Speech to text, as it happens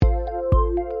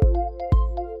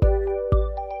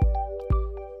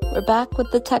We're back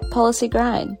with the Tech Policy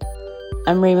Grind.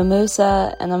 I'm Rima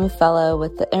Musa, and I'm a fellow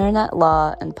with the Internet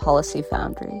Law and Policy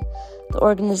Foundry, the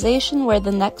organization where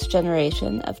the next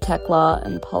generation of tech law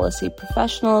and policy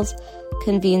professionals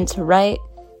convene to write,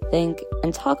 think,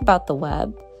 and talk about the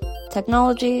web,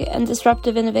 technology, and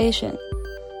disruptive innovation.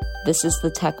 This is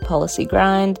the Tech Policy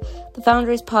Grind, the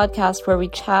Foundry's podcast where we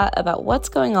chat about what's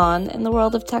going on in the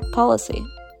world of tech policy.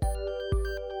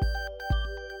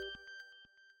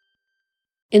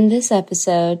 In this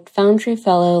episode, Foundry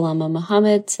Fellow Lama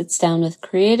Mohammed sits down with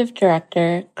Creative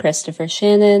Director Christopher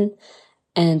Shannon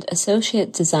and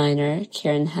Associate Designer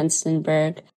Kieran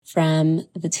Henstenburg from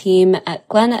the team at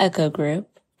Glen Echo Group,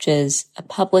 which is a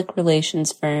public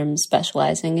relations firm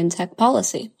specializing in tech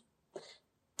policy.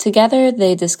 Together,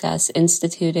 they discuss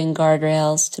instituting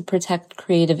guardrails to protect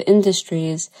creative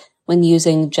industries when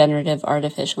using generative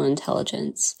artificial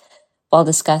intelligence, while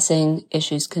discussing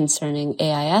issues concerning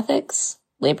AI ethics,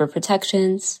 labor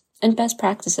protections, and best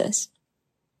practices.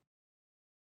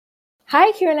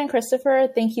 Hi, Kieran and Christopher.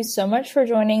 Thank you so much for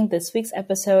joining this week's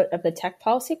episode of the Tech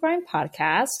Policy Grind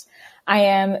podcast. I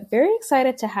am very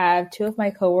excited to have two of my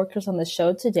coworkers on the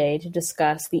show today to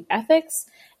discuss the ethics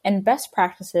and best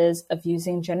practices of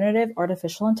using generative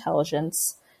artificial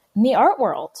intelligence in the art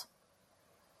world.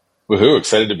 Woohoo,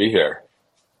 excited to be here.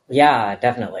 Yeah,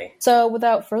 definitely. So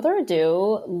without further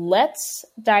ado, let's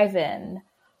dive in.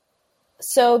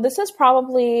 So this is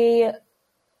probably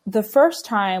the first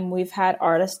time we've had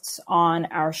artists on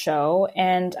our show,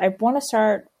 and I want to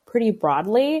start pretty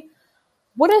broadly.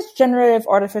 What does generative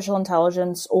artificial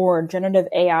intelligence or generative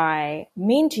AI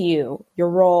mean to you, your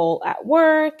role at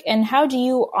work, and how do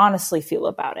you honestly feel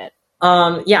about it?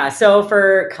 So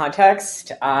for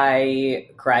context, I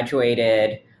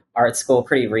graduated art school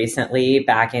pretty recently,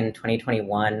 back in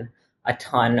 2021. A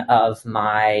ton of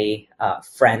my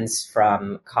friends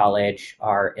from college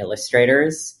are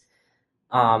illustrators.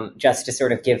 Just to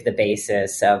sort of give the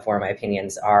basis of where my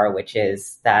opinions are, which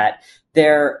is that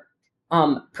they're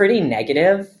pretty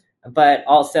negative, but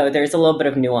also there's a little bit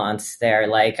of nuance there.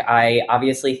 Like, I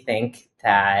obviously think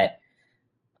that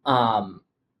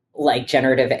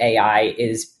generative AI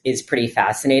is pretty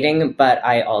fascinating, but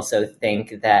I also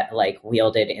think that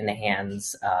wielded in the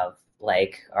hands of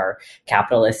our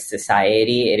capitalist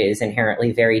society, it is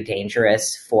inherently very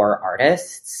dangerous for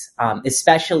artists,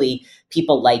 especially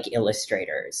people like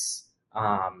illustrators.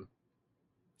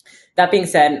 That being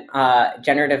said,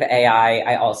 generative AI,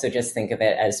 I also just think of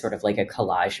it as sort of like a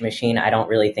collage machine. I don't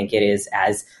really think it is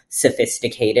as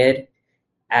sophisticated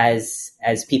as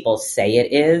people say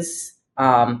it is.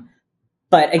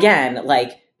 But again,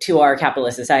 to our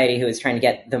capitalist society who is trying to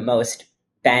get the most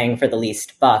bang for the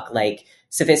least buck,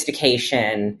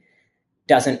 sophistication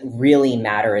doesn't really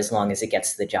matter as long as it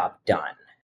gets the job done.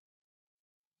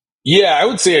 Yeah, I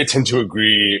would say I tend to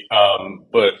agree,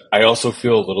 but I also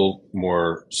feel a little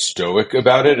more stoic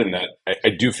about it, and that I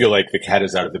do feel like the cat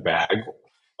is out of the bag,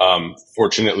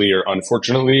 fortunately or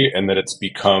unfortunately, and that it's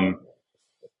become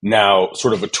now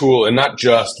sort of a tool, and not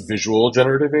just visual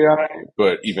generative AI,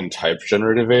 but even type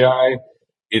generative AI.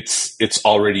 It's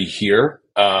already here.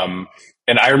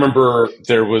 And I remember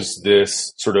there was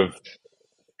this sort of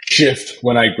shift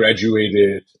when I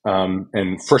graduated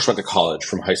and first went to college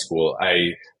from high school.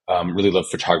 I really loved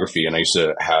photography, and I used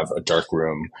to have a dark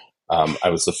room. I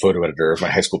was the photo editor of my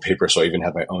high school paper, so I even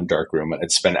had my own dark room, and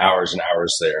I'd spend hours and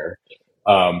hours there.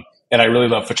 And I really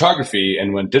loved photography,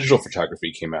 and when digital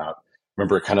photography came out, I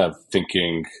remember kind of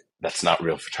thinking, that's not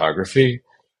real photography.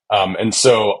 And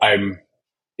so I'm,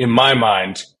 in my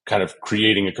mind, kind of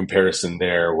creating a comparison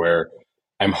there where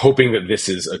I'm hoping that this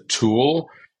is a tool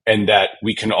and that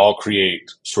we can all create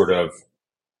sort of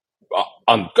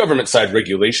on government side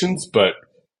regulations, but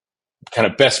kind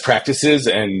of best practices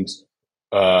and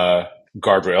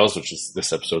guardrails, which is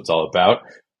this episode's all about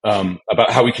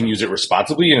how we can use it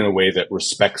responsibly in a way that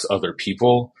respects other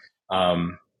people.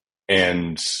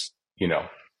 And,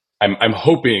 I'm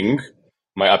hoping,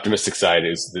 my optimistic side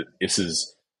is that this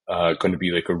is going to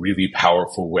be a really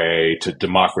powerful way to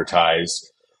democratize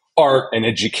art and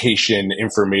education,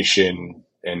 information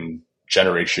and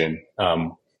generation,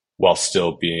 while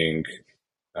still being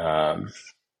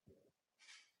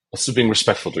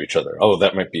respectful to each other. Although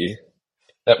that might be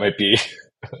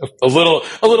a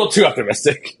little too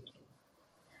optimistic.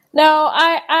 No,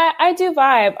 I do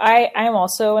vibe. I'm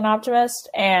also an optimist,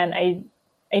 and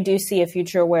I do see a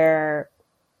future where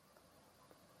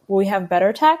we have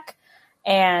better tech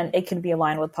and it can be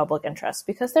aligned with public interest,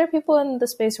 because there are people in the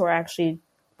space who are actually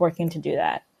working to do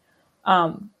that.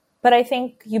 But I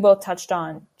think you both touched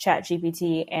on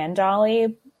ChatGPT and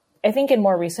DALL-E. I think in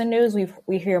more recent news,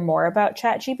 we hear more about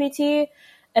ChatGPT,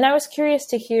 And I was curious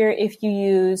to hear if you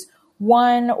use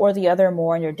one or the other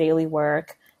more in your daily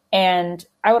work. And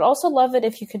I would also love it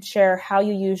if you could share how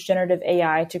you use generative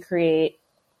AI to create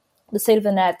the State of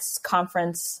the Net's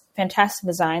conference Fantastic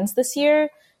Designs this year.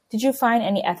 Did you find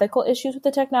any ethical issues with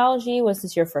the technology? Was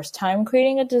this your first time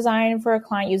creating a design for a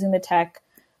client using the tech?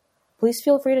 Please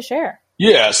feel free to share.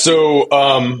 Yeah, so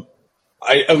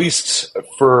I, at least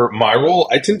for my role,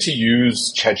 I tend to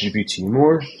use ChatGPT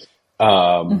more.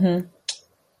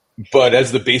 But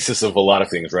as the basis of a lot of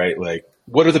things, right? Like,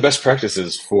 what are the best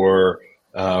practices for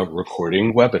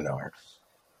recording webinars?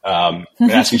 And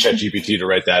asking ChatGPT to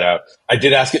write that out. I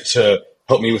did ask it to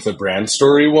help me with a brand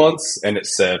story once, and it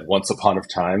said, "Once upon a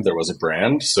time, there was a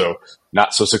brand." So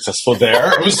not so successful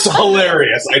there. It was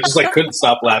hilarious. I just couldn't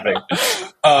stop laughing.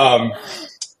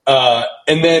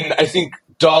 And then I think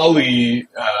Dolly,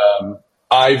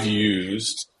 I've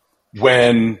used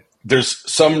when there's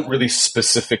some really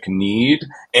specific need,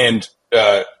 and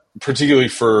particularly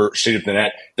for State of the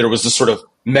Net, there was this sort of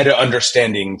meta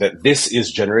understanding that this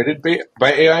is generated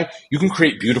by AI. You can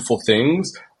create beautiful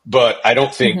things, but I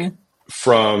don't think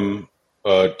from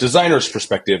a designer's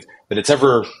perspective that it's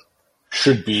ever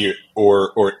should be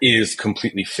or is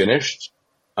completely finished.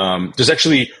 There's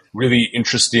actually really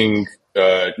interesting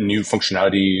new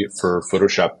functionality for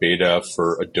Photoshop beta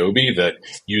for Adobe that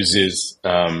uses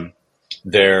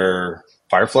their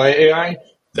Firefly AI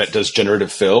that does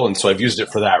generative fill. And so I've used it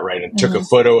for that, right? And took a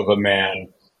photo of a man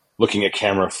looking at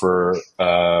camera for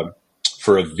a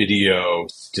video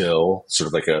still, sort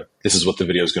of like this is what the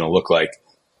video is going to look like.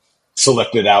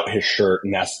 Selected out his shirt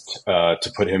and asked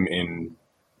to put him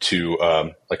into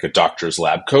like a doctor's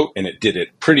lab coat, and it did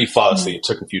it pretty flawlessly. It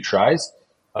took a few tries.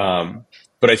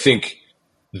 But I think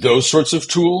those sorts of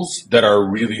tools that are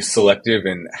really selective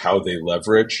in how they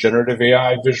leverage generative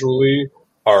AI visually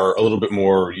are a little bit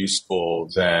more useful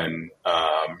than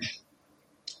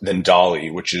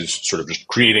Dolly, which is sort of just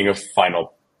creating a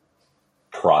final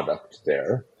product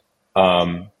there.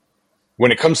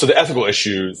 When it comes to the ethical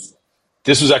issues,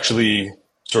 this was actually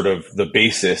sort of the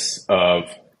basis of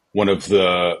one of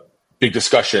the big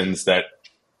discussions that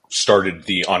started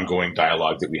the ongoing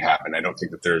dialogue that we have. And I don't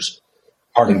think that there's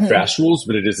hard and fast rules,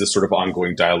 but it is this sort of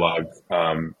ongoing dialogue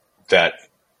that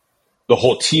the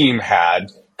whole team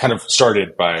had, kind of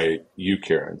started by you,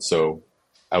 Kieran. So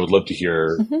I would love to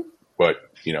hear what,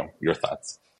 your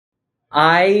thoughts.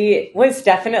 I was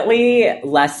definitely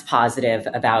less positive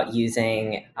about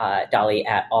using Dolly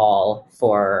at all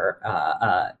for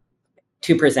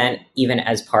to present even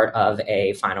as part of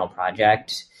a final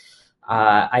project.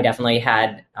 I definitely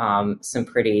had some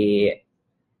pretty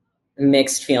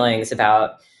mixed feelings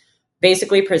about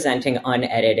basically presenting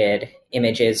unedited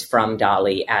images from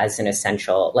Dolly as an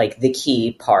essential, like the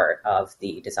key part of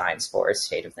the designs for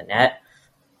State of the Net.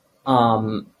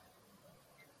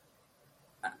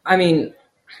 I mean,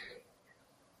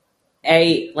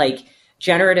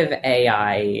 generative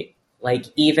AI, like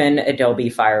even Adobe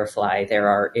Firefly, there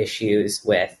are issues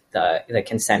with the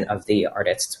consent of the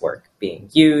artist's work being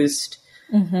used.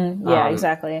 Yeah,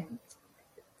 exactly.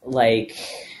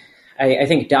 I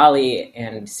think Dolly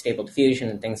and Stable Diffusion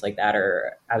and things like that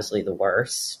are absolutely the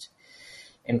worst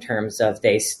in terms of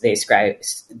they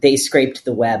scraped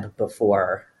the web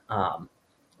before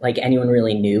anyone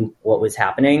really knew what was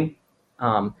happening.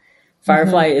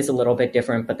 Firefly is a little bit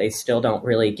different, but they still don't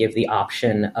really give the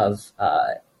option of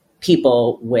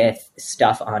people with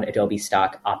stuff on Adobe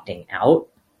stock opting out.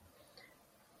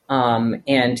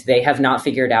 And they have not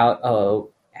figured out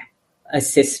a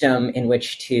system in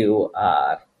which to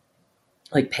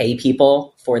pay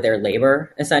people for their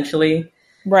labor, essentially.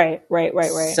 Right.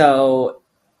 So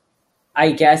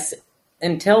I guess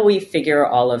until we figure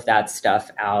all of that stuff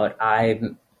out,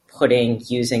 I'm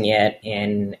using it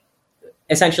in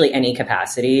essentially any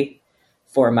capacity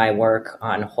for my work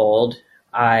on hold.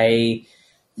 I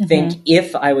think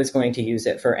if I was going to use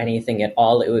it for anything at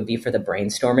all, it would be for the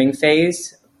brainstorming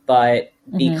phase. But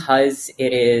because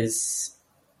it is,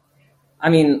 I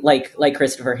mean, like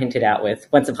Christopher hinted at with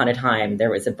Once Upon a Time, there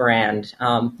was a brand.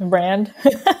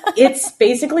 It's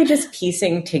basically just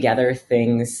piecing together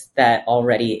things that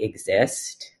already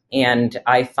exist. And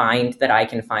I find that I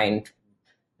can find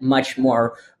much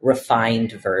more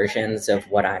refined versions of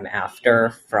what I'm after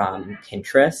from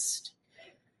Pinterest.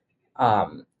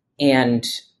 I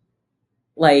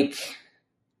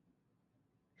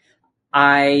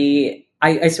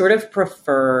sort of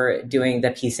prefer doing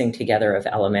the piecing together of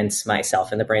elements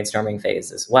myself in the brainstorming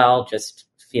phase as well. Just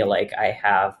feel like I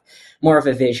have more of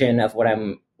a vision of what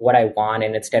I want,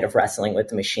 and instead of wrestling with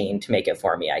the machine to make it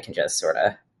for me, I can just sort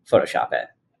of Photoshop it.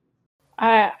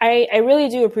 I really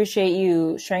do appreciate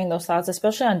you sharing those thoughts,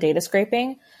 especially on data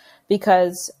scraping,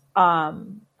 because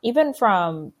even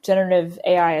from generative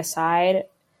AI aside,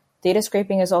 data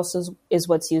scraping is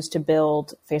what's used to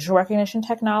build facial recognition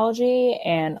technology,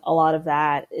 and a lot of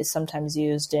that is sometimes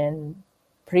used in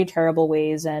pretty terrible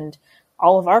ways. And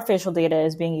all of our facial data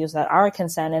is being used without our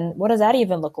consent. And what does that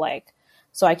even look like?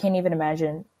 So I can't even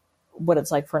imagine what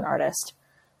it's like for an artist.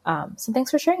 So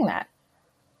thanks for sharing that.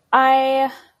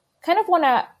 I kind of want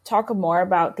to talk more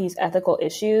about these ethical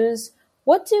issues.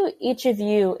 What do each of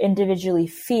you individually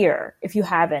fear, if you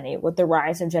have any, with the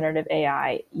rise of generative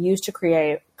AI used to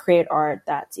create art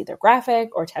that's either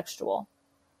graphic or textual?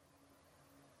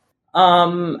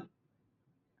 I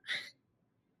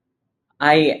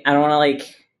don't want to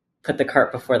like put the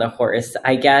cart before the horse.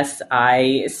 I guess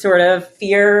I sort of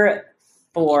fear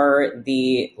for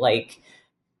the like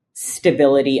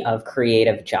stability of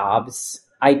creative jobs.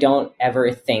 I don't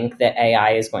ever think that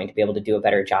AI is going to be able to do a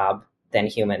better job than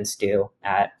humans do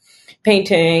at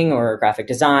painting or graphic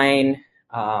design.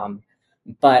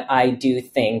 But I do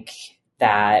think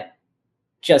that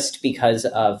just because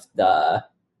of the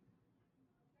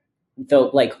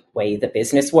like way the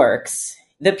business works,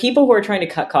 the people who are trying to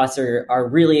cut costs are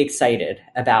really excited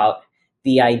about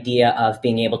the idea of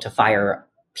being able to fire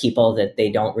people that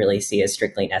they don't really see as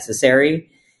strictly necessary.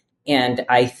 And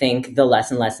I think the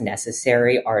less and less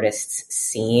necessary artists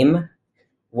seem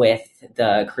with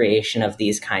the creation of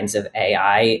these kinds of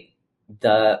AI,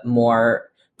 the more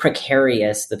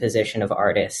precarious the position of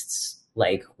artists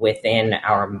like within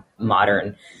our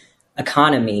modern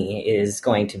economy is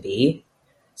going to be.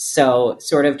 So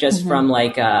sort of just from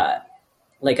like a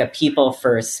people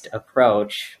first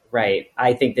approach, right?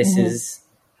 I think this is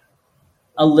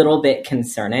a little bit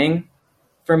concerning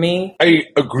for me. I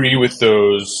agree with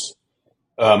those.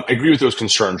 I agree with those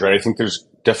concerns, right? I think there's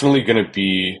definitely going to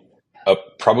be a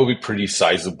probably pretty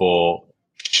sizable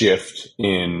shift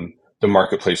in the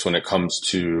marketplace when it comes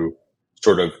to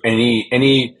sort of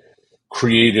any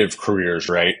creative careers,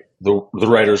 right? The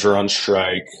writers are on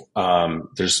strike.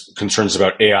 There's concerns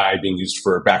about AI being used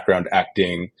for background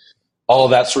acting, all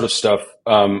of that sort of stuff.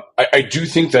 I do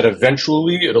think that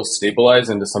eventually it'll stabilize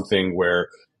into something where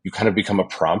you kind of become a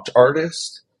prompt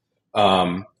artist,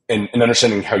 and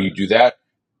understanding how you do that.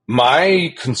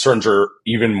 My concerns are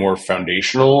even more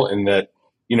foundational in that,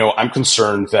 I'm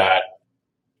concerned that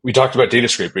we talked about data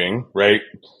scraping, right?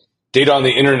 Data on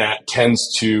the internet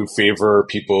tends to favor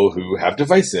people who have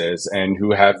devices and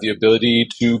who have the ability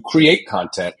to create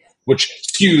content, which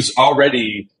skews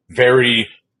already very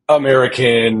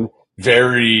American,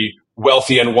 very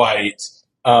wealthy and white.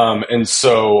 And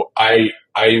so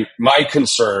my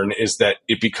concern is that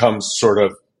it becomes sort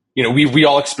of, we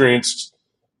all experienced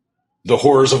the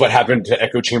horrors of what happened to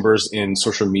echo chambers in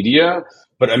social media,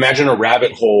 but imagine a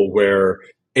rabbit hole where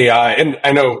AI, and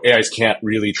I know AIs can't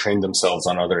really train themselves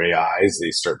on other AIs. They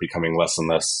start becoming less and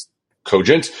less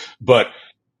cogent, but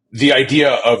the idea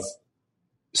of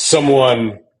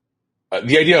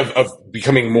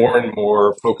becoming more and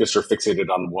more focused or fixated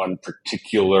on one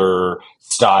particular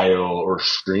style or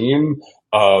stream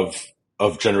of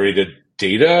generated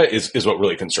data is what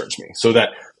really concerns me. So that,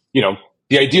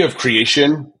 the idea of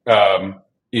creation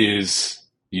is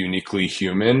uniquely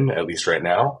human, at least right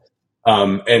now.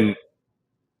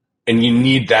 And you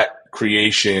need that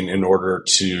creation in order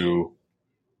to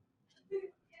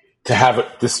have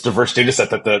this diverse data set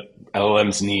that the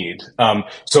LLMs need.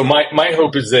 So my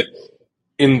hope is that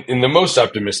in the most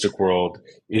optimistic world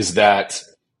is that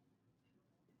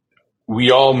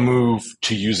we all move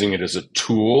to using it as a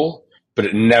tool, but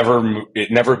it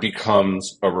never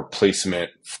becomes a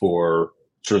replacement for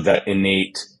sort of that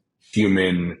innate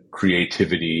human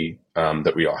creativity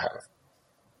that we all have.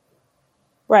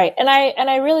 Right. And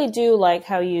I really do like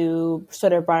how you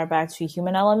sort of brought it back to a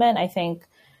human element. I think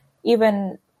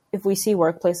even if we see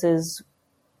workplaces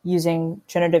using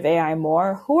generative AI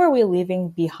more, who are we leaving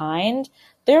behind?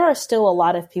 There are still a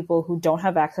lot of people who don't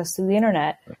have access to the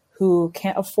internet, who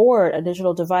can't afford a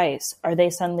digital device. Are they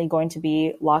suddenly going to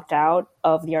be locked out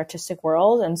of the artistic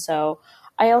world? And so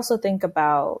I also think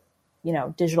about,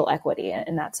 digital equity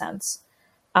in that sense.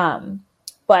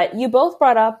 But you both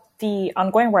brought up the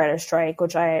ongoing writer's strike,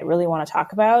 which I really want to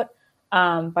talk about,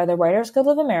 by the Writers Guild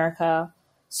of America.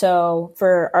 So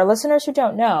for our listeners who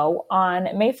don't know,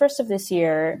 on May 1st of this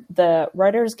year, the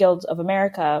Writers Guild of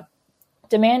America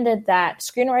demanded that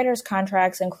screenwriters'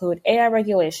 contracts include AI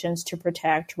regulations to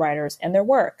protect writers and their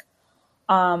work.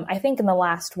 I think in the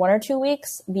last 1 or 2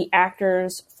 weeks, the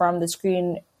actors from the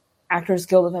Screen Actors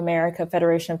Guild of America,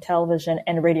 Federation of Television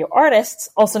and Radio Artists,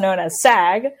 also known as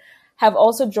SAG, have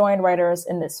also joined writers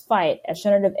in this fight, as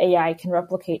generative AI can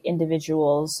replicate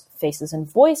individuals' faces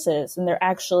and voices. And there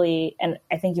actually, and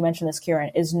I think you mentioned this,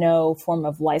 Kieran, is no form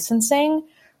of licensing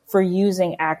for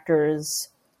using actors'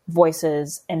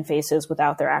 voices and faces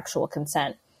without their actual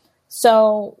consent.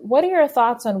 So what are your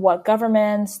thoughts on what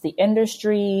governments, the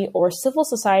industry, or civil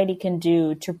society can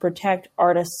do to protect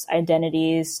artists'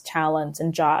 identities, talents,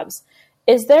 and jobs?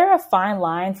 Is there a fine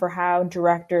line for how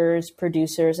directors,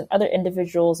 producers, and other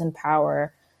individuals in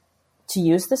power to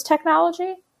use this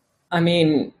technology? I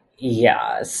mean,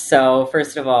 yeah. So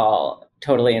first of all,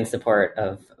 totally in support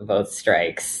of both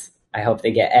strikes. I hope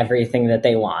they get everything that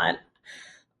they want.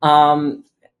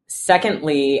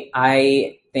 Secondly,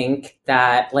 I think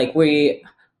that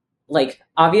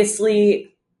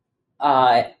obviously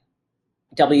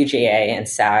WGA and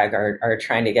SAG are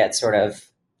trying to get sort of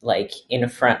like in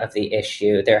front of the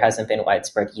issue. There hasn't been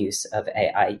widespread use of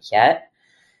AI yet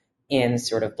in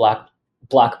sort of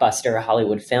blockbuster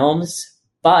Hollywood films,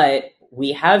 but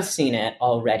we have seen it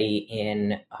already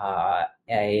in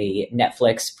a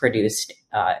Netflix produced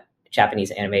Japanese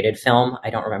animated film.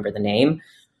 I don't remember the name,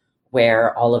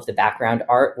 where all of the background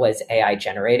art was AI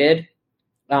generated.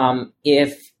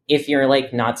 If you're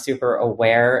like not super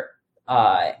aware,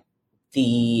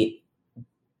 the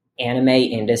anime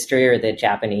industry or the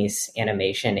Japanese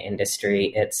animation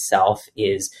industry itself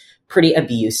is pretty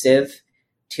abusive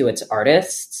to its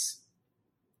artists.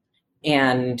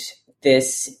 And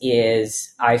this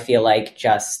is, I feel like,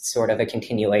 just sort of a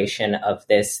continuation of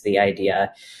this, the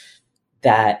idea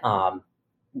that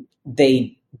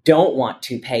they don't want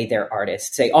to pay their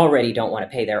artists. They already don't want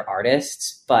to pay their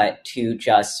artists, but to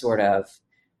just sort of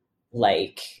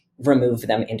like remove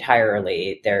them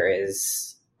entirely. There is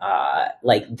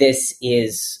this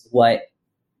is what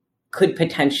could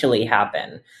potentially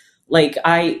happen. Like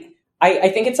I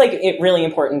think it's like it really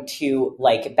important to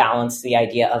like balance the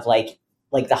idea of like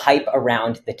the hype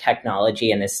around the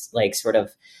technology and this like sort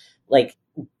of like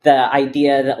the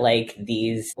idea that like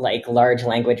these like large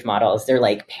language models, they're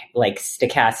like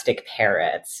stochastic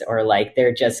parrots, or like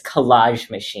they're just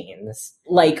collage machines.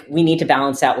 Like we need to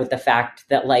balance out with the fact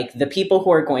that like the people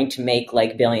who are going to make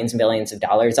like billions and billions of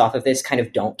dollars off of this kind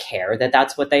of don't care that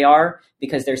that's what they are,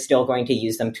 because they're still going to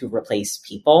use them to replace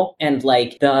people. And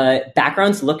like the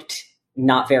backgrounds looked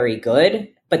not very good,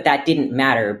 but that didn't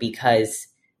matter because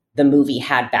the movie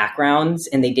had backgrounds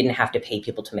and they didn't have to pay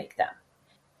people to make them.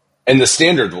 And the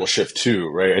standard will shift too,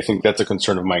 right? I think that's a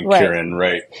concern of mine, Right. Kieran,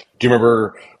 right? Do you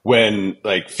remember when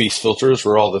like face filters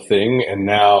were all the thing? And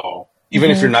now, even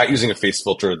if you're not using a face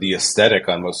filter, the aesthetic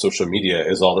on most social media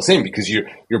is all the same, because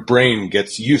your brain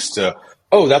gets used to,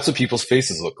 oh, that's what people's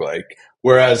faces look like.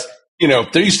 Whereas, you know,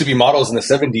 there used to be models in the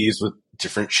 70s with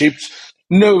different shaped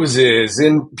noses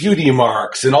and beauty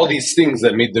marks and all these things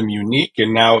that made them unique.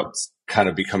 And now it's kind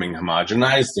of becoming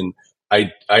homogenized. And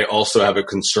I also have a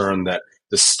concern that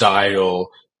the style,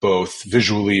 both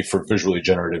visually for visually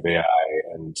generative AI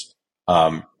and,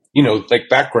 you know, like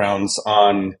backgrounds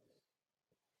on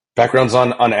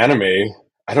anime,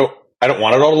 I don't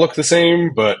want it all to look the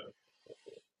same, but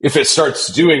if it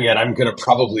starts doing it, I'm going to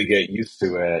probably get used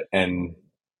to it. And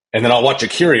then I'll watch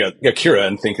Akira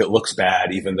and think it looks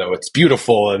bad, even though it's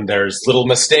beautiful and there's little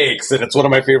mistakes. And it's one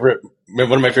of my favorite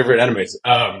animes.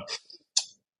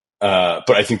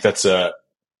 But I think that's a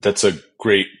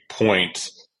great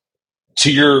point.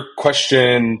 To your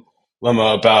question,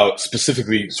 Lemma, about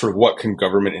specifically sort of what can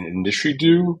government and industry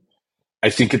do, I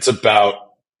think it's about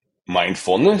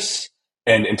mindfulness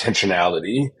and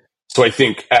intentionality. So I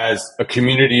think as a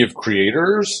community of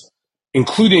creators,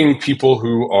 including people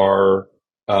who are,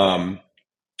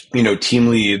 you know, team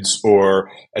leads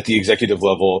or at the executive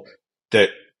level,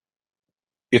 that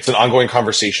it's an ongoing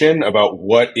conversation about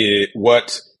what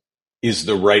is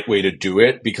the right way to do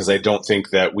it, because I don't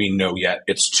think that we know yet.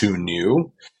 It's too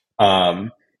new. And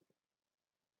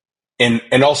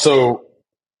also,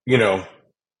 you know,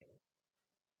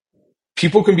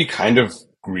 people can be kind of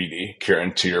greedy,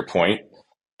 Kieran, to your point.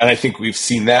 And I think we've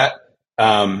seen that.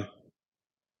 Leveraging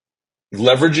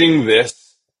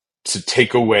this to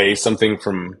take away something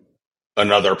from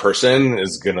another person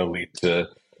is going to lead to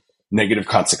negative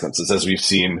consequences, as we've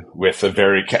seen with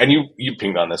and you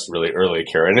pinged on this really early,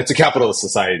 Kieran. It's a capitalist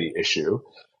society issue.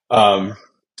 And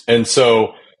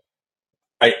so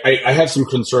I have some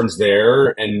concerns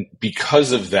there. And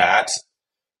because of that,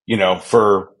 you know,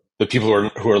 for the people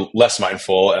who are less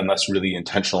mindful and less really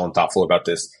intentional and thoughtful about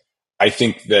this, I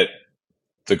think that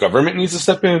the government needs to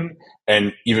step in.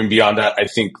 And even beyond that, I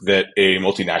think that a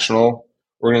multinational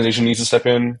organization needs to step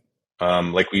in,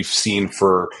 like we've seen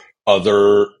for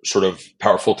other sort of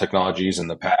powerful technologies in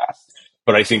the past.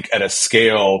 but I think at a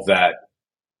scale that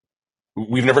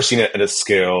we've never seen it at a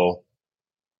scale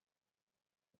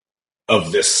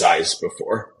of this size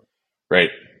before, right?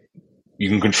 You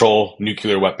can control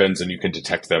nuclear weapons and you can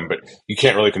detect them, but you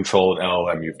can't really control an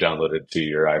LLM you've downloaded to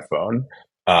your iPhone,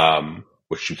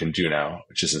 which you can do now,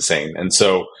 which is insane. And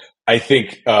so I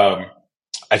think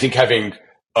having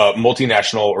a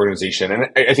multinational organization, and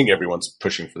I think everyone's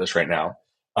pushing for this right now,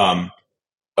 a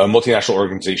multinational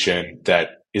organization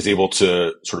that is able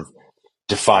to sort of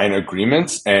define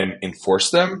agreements and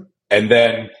enforce them. And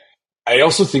then I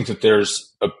also think that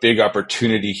there's a big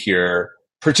opportunity here,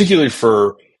 particularly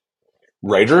for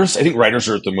writers. I think writers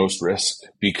are at the most risk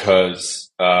because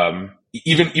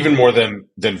even more than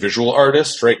visual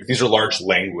artists, right? These are large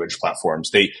language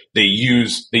platforms. They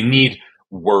need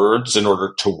words in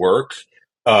order to work,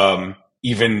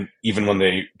 even when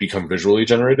they become visually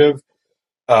generative.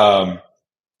 I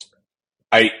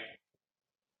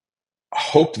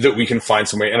hope that we can find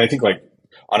some way, and I think, like,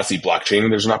 honestly, blockchain,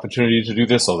 there's an opportunity to do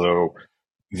this, although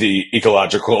the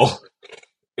ecological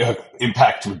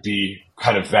impact would be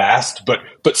kind of vast,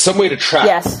 but some way to track.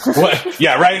 Yes.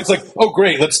 Yeah, right. It's like, oh,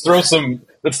 great. Let's throw some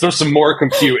more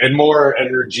compute and more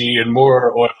energy and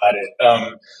more oil at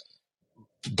it.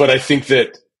 But I think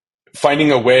that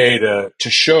finding a way to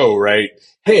show, right,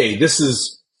 hey, this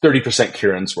is 30%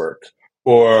 Kieran's work,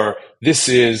 or this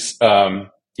is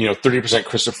 30%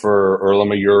 Christopher or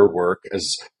Lemma, your work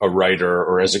as a writer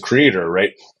or as a creator,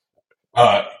 right?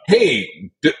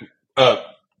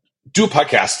 Do a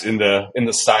podcast in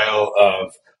the style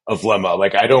of Lemma.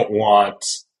 Like, I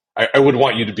would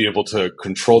want you to be able to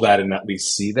control that and at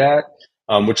least see that,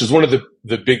 which is one of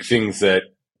the big things that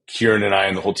Kieran and I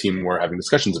and the whole team were having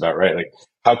discussions about, right? Like,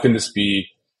 how can this be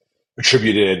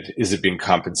attributed? Is it being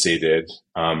compensated?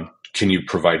 Can you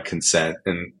provide consent?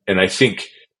 And I think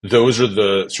those are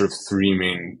the sort of three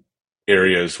main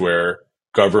areas where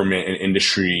government and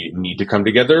industry need to come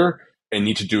together and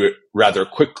need to do it rather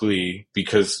quickly,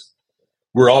 because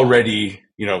we're already,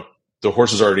 the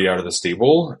horse is already out of the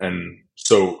stable. And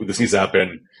so this needs to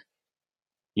happen,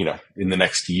 in the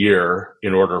next year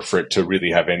in order for it to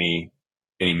really have any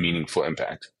meaningful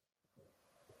impact.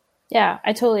 Yeah,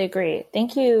 I totally agree.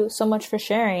 Thank you so much for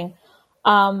sharing.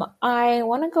 I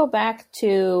want to go back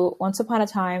to Once Upon a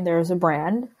Time There Was a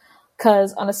Brand,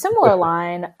 because on a similar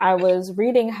line, I was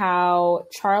reading how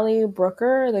Charlie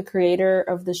Brooker, the creator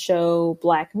of the show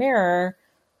Black Mirror,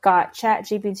 got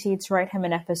ChatGPT to write him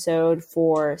an episode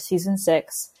for season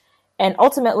 6 and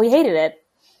ultimately hated it,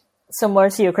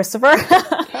 similar to you, Christopher.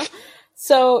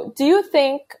 So do you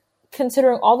think,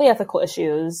 considering all the ethical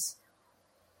issues,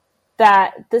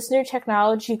 that this new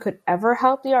technology could ever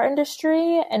help the art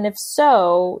industry? And if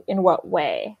so, in what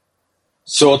way?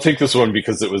 So I'll take this one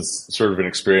because it was sort of an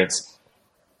experience.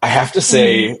 I have to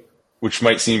say, which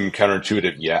might seem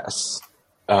counterintuitive, yes.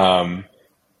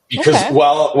 Because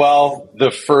while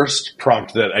the first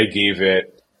prompt that I gave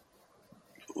it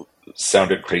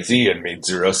sounded crazy and made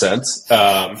zero sense,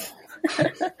 I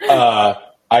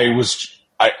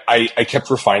kept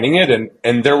refining it,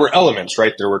 and there were elements,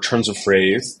 right? There were turns of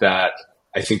phrase that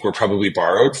I think were probably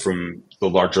borrowed from the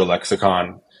larger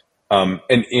lexicon.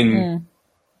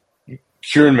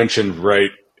 Kieran mentioned,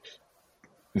 right,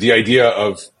 the idea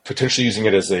of potentially using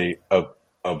it as a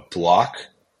block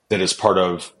that is part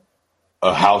of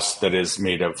a house that is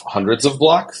made of hundreds of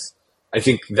blocks. I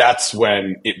think that's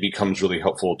when it becomes really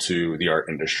helpful to the art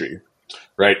industry,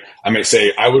 right? I might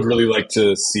say, I would really like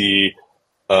to see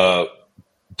a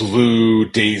blue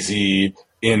daisy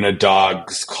in a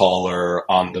dog's collar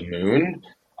on the moon.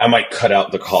 I might cut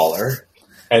out the collar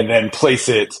and then place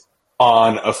it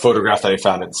on a photograph that I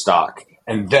found in stock,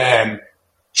 and then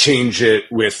change it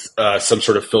with some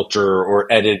sort of filter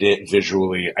or edit it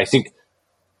visually. I think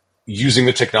using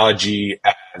the technology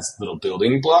as little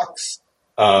building blocks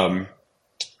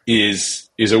is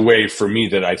a way for me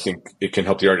that I think it can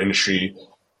help the art industry.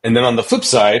 And then on the flip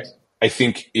side, I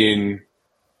think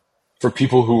for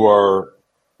people who are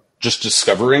just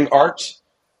discovering art,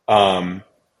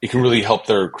 it can really help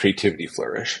their creativity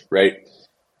flourish, right?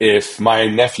 If my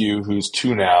nephew, who's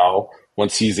 2 now,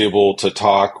 once he's able to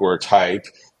talk or type,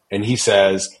 and he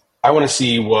says, I want to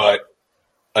see what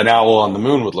an owl on the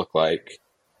moon would look like,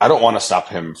 I don't want to stop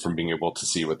him from being able to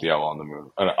see what an owl on the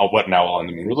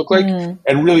moon would look like.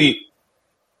 And really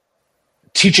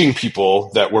teaching people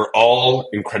that we're all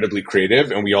incredibly creative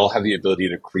and we all have the ability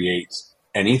to create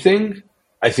anything.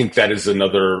 I think that is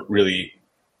another really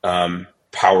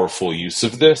powerful use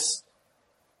of this.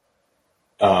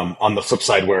 On the flip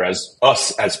side, whereas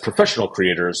us as professional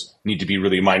creators need to be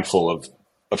really mindful of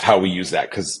how we use that,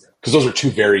 because those are two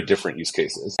very different use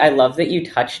cases. I love that you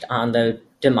touched on the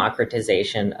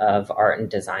democratization of art and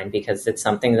design, because it's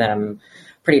something that I'm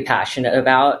pretty passionate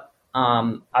about.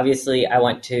 Obviously, I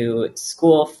went to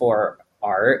school for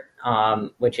art,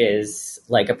 which is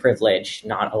like a privilege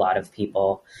not a lot of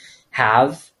people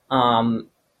have.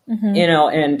 You know,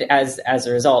 and as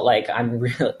a result, like I'm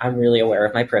really aware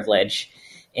of my privilege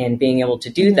in being able to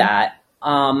do that.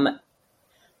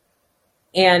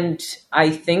 And I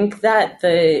think that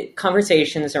the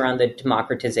conversations around the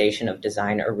democratization of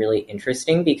design are really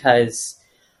interesting, because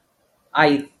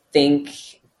I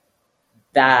think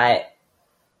that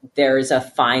there's a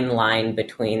fine line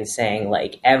between saying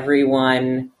like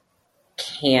everyone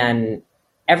can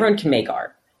make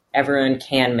art. Everyone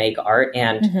can make art,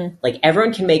 and like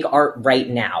everyone can make art right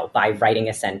now by writing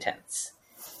a sentence.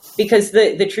 Because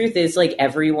the truth is, like,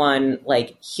 everyone,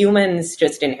 like, humans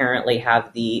just inherently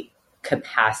have the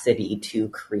capacity to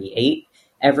create.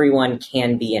 Everyone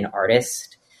can be an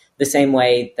artist. The same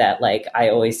way that, like, I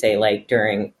always say, like,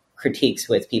 during critiques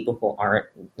with people who aren't,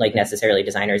 like, necessarily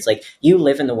designers, like, you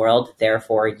live in the world,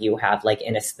 therefore you have, like,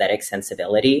 an aesthetic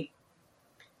sensibility.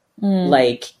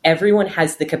 Like, everyone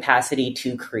has the capacity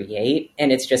to create,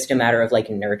 and it's just a matter of, like,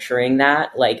 nurturing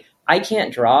that. Like, I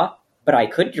can't draw, but I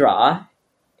could draw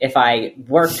if I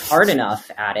worked hard enough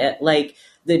at it. Like,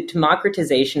 the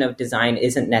democratization of design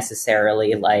isn't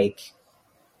necessarily like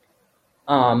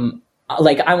I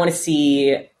want to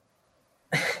see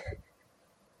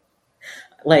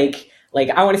like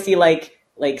I want to see like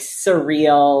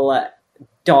surreal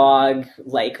dog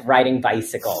like riding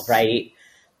bicycle, right?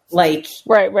 Like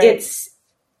right. It's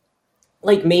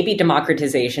like maybe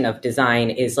democratization of design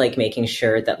is like making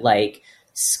sure that like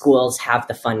schools have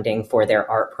the funding for their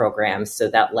art programs so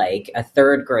that like a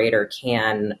third grader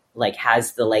can like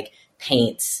has the like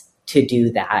paints to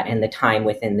do that and the time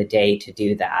within the day to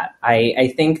do that.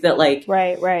 I think that like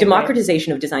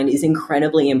democratization of design is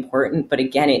incredibly important, but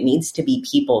again, it needs to be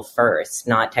people first,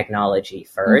 not technology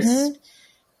first.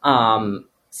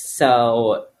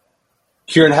 So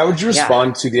Kieran, how would you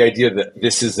respond to the idea that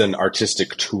this is an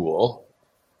artistic tool?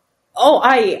 Oh,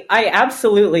 I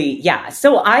absolutely, yeah.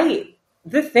 So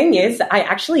the thing is,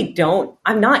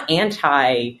 I'm not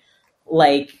anti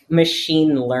like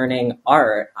machine learning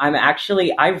art. I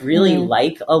really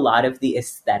like a lot of the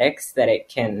aesthetics that it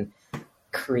can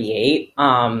create.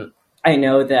 I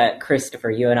know that Christopher,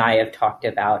 you and I have talked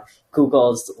about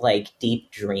Google's like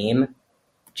Deep Dream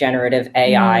generative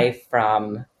AI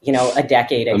from, a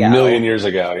decade ago. A million years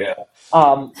ago, yeah.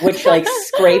 Which like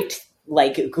scraped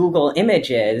like Google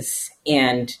images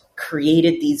and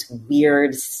created these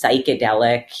weird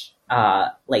psychedelic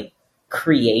like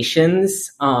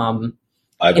creations. And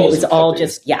it was all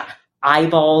just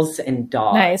eyeballs and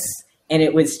dogs. Nice. And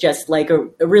it was just like a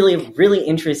really, really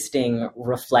interesting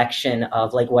reflection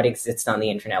of like what exists on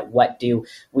the internet. What do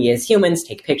we as humans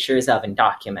take pictures of and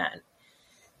document?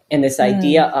 And this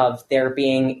idea of there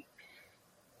being,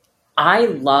 I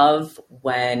love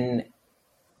when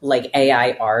like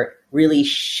AI art really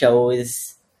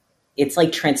shows it's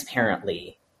like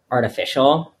transparently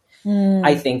artificial.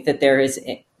 I think that there is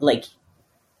like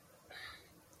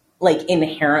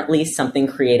inherently something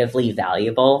creatively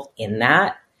valuable in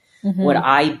that. What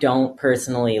I don't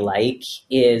personally like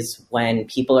is when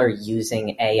people are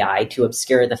using AI to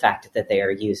obscure the fact that they are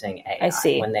using AI. I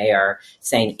see. When they are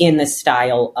saying in the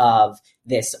style of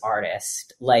this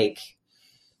artist. Like,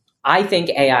 I think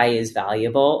AI is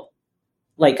valuable.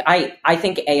 Like, I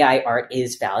think AI art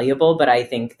is valuable, but I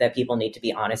think that people need to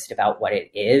be honest about what it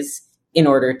is in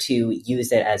order to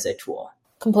use it as a tool.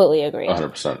 Completely agree.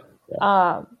 100%.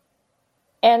 Yeah.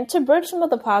 And to bridge some of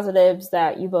the positives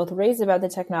that you both raised about the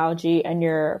technology and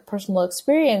your personal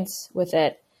experience with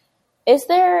it, is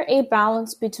there a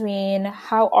balance between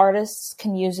how artists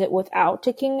can use it without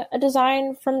taking a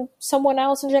design from someone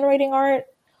else and generating art?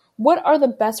 What are the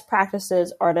best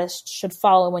practices artists should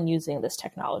follow when using this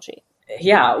technology?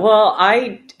 Yeah, well,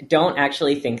 I don't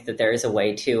actually think that there is a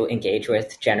way to engage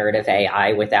with generative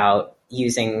AI without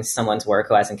using someone's work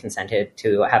who hasn't consented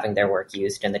to having their work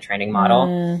used in the training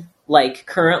model. Like,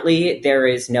 currently, there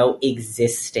is no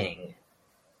existing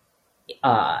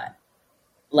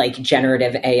like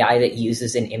generative AI that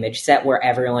uses an image set where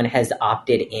everyone has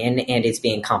opted in and is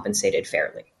being compensated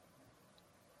fairly.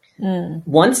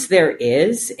 Once there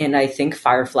is, and I think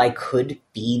Firefly could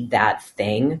be that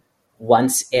thing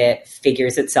once it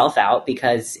figures itself out,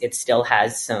 because it still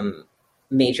has some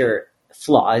major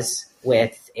flaws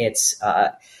with its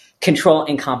control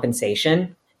and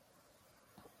compensation.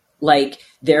 Like,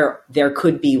 there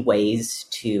could be ways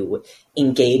to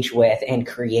engage with and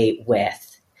create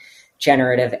with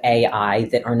generative AI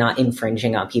that are not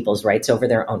infringing on people's rights over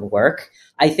their own work.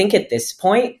 I think at this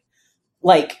point,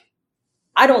 like,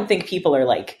 I don't think people are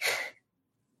like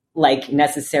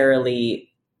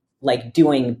necessarily like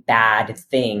doing bad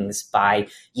things by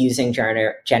using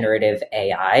generative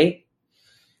AI.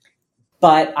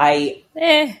 But I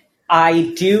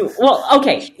do. Well,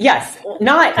 okay. Yes.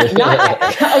 Not,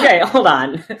 okay. Hold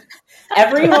on.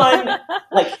 Everyone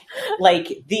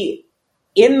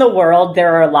in the world,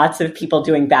 there are lots of people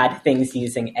doing bad things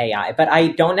using AI, but I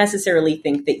don't necessarily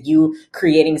think that you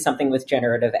creating something with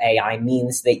generative AI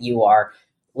means that you are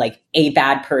like a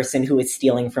bad person who is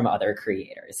stealing from other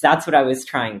creators. That's what I was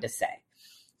trying to say.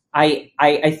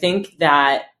 I think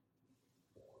that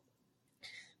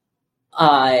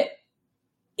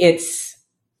it's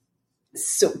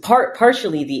so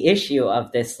partially the issue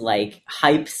of this like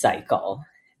hype cycle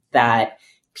that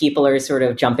people are sort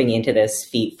of jumping into this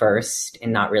feet first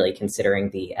and not really considering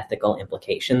the ethical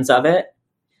implications of it.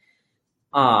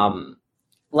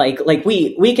 Like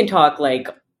we can talk like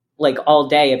all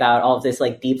day about all of this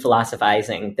like deep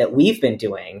philosophizing that we've been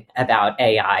doing about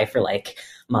AI for like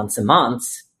months and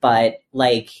months, but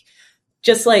like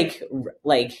just like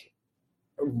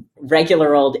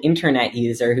regular old internet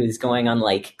user who's going on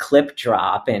like Clip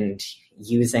Drop and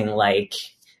using like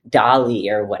Dolly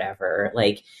or whatever,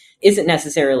 like isn't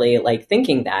necessarily like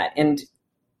thinking that. And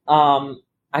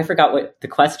I forgot what the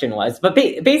question was, but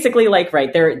basically like,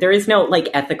 right, there is no like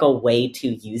ethical way to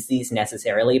use these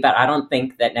necessarily, but I don't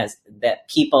think that that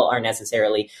people are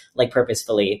necessarily like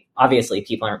purposefully, obviously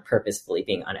people aren't purposefully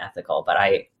being unethical, but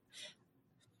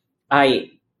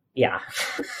yeah.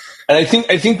 And I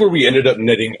think where we ended up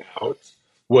netting out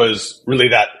was really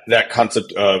that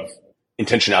concept of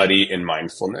intentionality and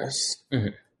mindfulness. Mm-hmm.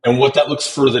 And what that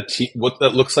looks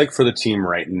like for the team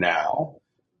right now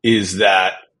is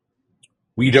that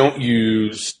we don't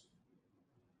use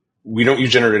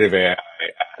generative AI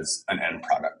as an end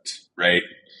product, right?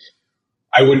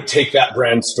 I wouldn't take that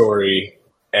brand story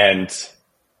and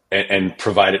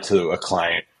provide it to a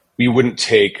client. We wouldn't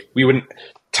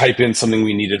type in something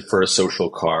we needed for a social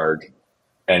card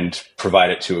and provide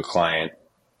it to a client.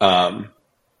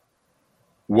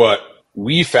 What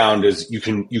we found is you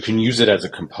can use it as a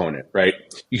component, right?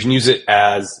 You can use it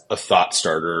as a thought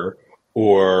starter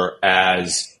or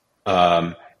as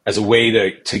a way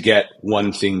to get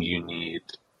one thing you need,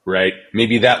 right?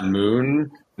 Maybe that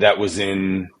moon that was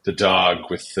in the dog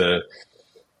with the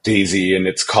daisy and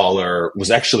its collar was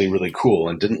actually really cool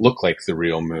and didn't look like the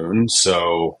real moon.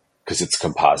 So, because it's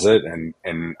composite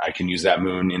and I can use that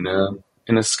moon in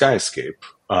a skyscape.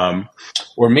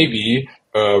 Or maybe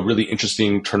a really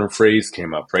interesting turn of phrase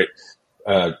came up, right?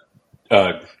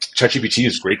 ChatGPT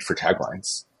is great for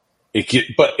taglines.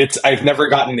 I've never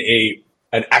gotten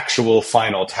an actual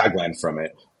final tagline from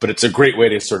it, but it's a great way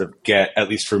to sort of get, at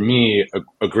least for me,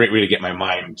 a great way to get my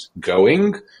mind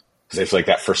going, because I feel like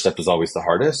that first step is always the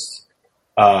hardest.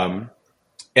 And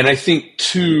I think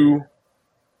too,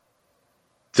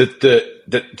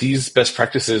 that these best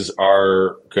practices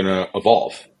are going to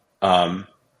evolve.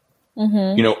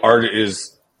 Art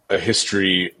is a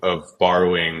history of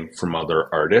borrowing from other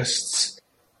artists.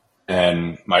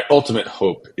 And my ultimate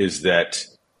hope is that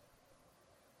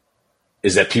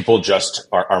people just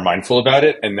are mindful about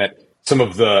it, and that some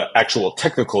of the actual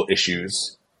technical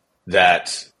issues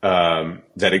that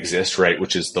exist, right,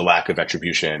 which is the lack of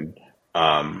attribution,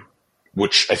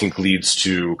 which I think leads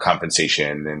to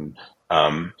compensation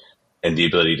and the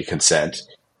ability to consent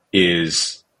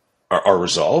are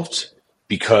resolved,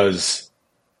 because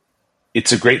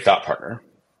it's a great thought partner.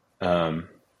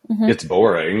 It's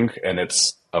boring and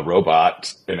it's a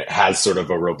robot and it has sort of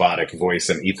a robotic voice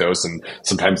and ethos, and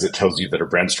sometimes it tells you that a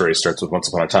brand story starts with once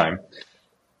upon a time.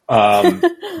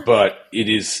 But it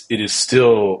is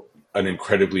still an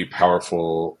incredibly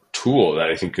powerful tool that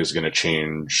I think is going to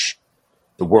change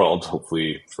the world,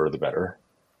 hopefully for the better.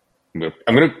 I'm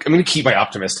gonna keep my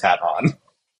optimist hat on.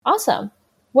 Awesome.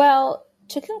 Well,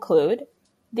 to conclude,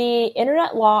 the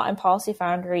Internet Law and Policy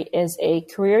Foundry is a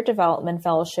career development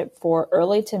fellowship for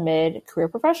early to mid career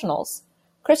professionals.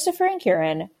 Christopher and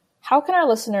Kieran, how can our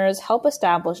listeners help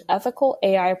establish ethical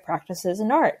AI practices in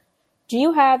art? Do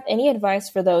you have any advice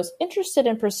for those interested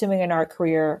in pursuing an art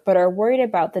career but are worried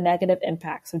about the negative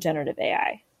impacts of generative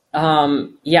AI?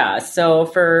 Yeah. So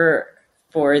for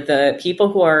the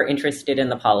people who are interested in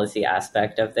the policy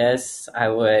aspect of this, I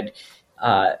would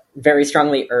very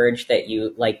strongly urge that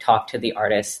you talk to the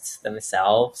artists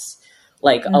themselves.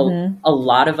 A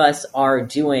lot of us are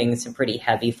doing some pretty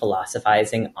heavy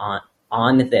philosophizing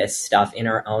on this stuff in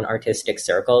our own artistic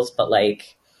circles, but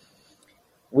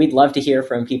we'd love to hear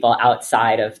from people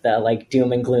outside of the like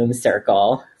doom and gloom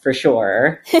circle for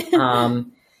sure.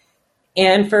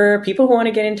 And for people who want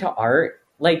to get into art,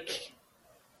 like,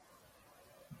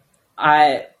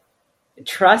 I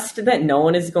trust that no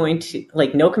one is going to,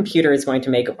 like, no computer is going to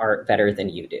make art better than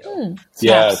you do.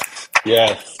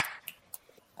 Yes.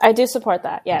 I do support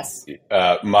that. Yes.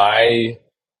 My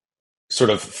sort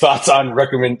of thoughts on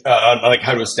on like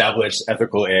how to establish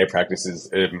ethical AI practices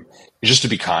is just to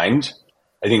be kind.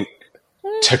 I think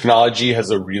technology has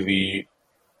a really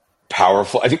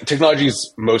powerful. I think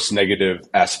technology's most negative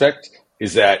aspect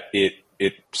is that it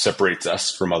separates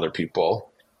us from other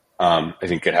people. I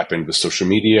think it happened with social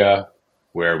media,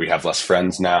 where we have less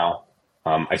friends now.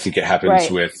 I think it happens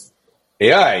with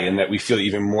AI, in that we feel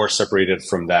even more separated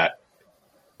from that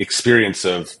experience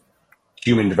of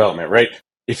human development, right?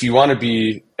 If you want to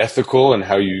be ethical in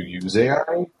how you use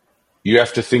AI, you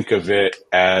have to think of it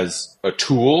as a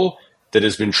tool that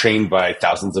has been trained by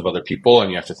thousands of other people,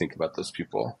 and you have to think about those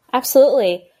people.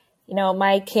 Absolutely. You know,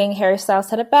 my King Harry Styles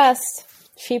said it best: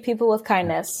 treat people with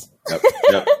kindness.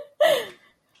 Yep.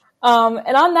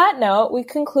 And on that note, we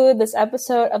conclude this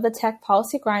episode of the Tech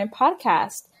Policy Grind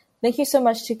podcast. Thank you so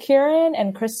much to Kieran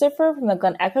and Christopher from the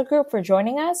Glen Echo Group for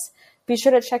joining us. Be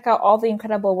sure to check out all the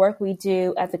incredible work we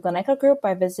do at the Glen Echo Group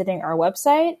by visiting our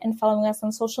website and following us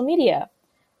on social media.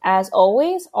 As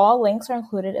always, all links are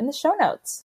included in the show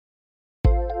notes.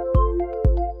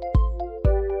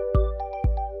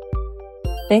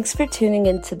 Thanks for tuning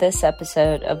into this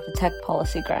episode of the Tech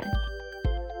Policy Grind.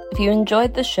 If you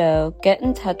enjoyed the show, get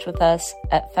in touch with us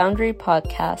at Foundry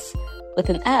Podcasts with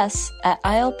an S at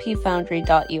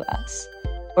ilpfoundry.us,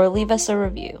 or leave us a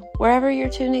review wherever you're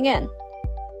tuning in.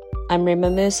 I'm Rima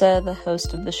Musa, the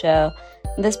host of the show,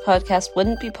 and this podcast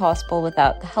wouldn't be possible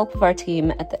without the help of our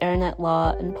team at the Internet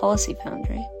Law and Policy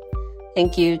Foundry.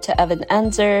 Thank you to Evan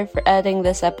Enzer for editing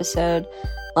this episode,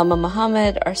 Lama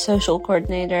Mohammed, our social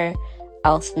coordinator,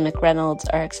 Allison McReynolds,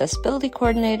 our accessibility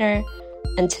coordinator,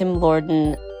 and Tim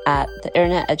Lorden at the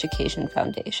Internet Education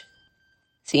Foundation.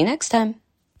 See you next time.